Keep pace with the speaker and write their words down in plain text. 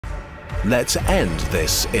Let's end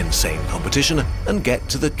this insane competition and get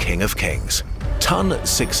to the King of Kings. Ton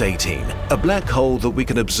 618, a black hole that we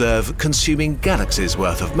can observe consuming galaxies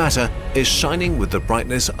worth of matter, is shining with the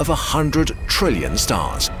brightness of 100 trillion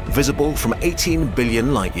stars, visible from 18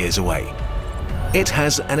 billion light-years away. It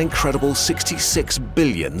has an incredible 66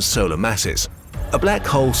 billion solar masses, a black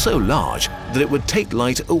hole so large that it would take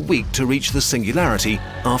light a week to reach the singularity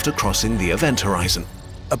after crossing the event horizon.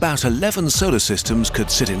 About 11 solar systems could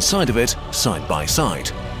sit inside of it side by side.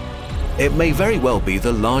 It may very well be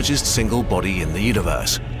the largest single body in the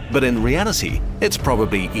universe, but in reality, it's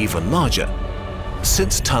probably even larger.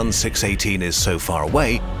 Since Ton 618 is so far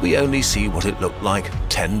away, we only see what it looked like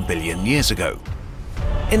 10 billion years ago.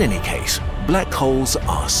 In any case, black holes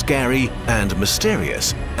are scary and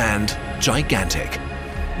mysterious and gigantic.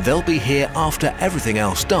 They'll be here after everything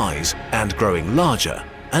else dies and growing larger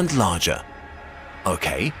and larger.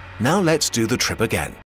 Okay, now let's do the trip again.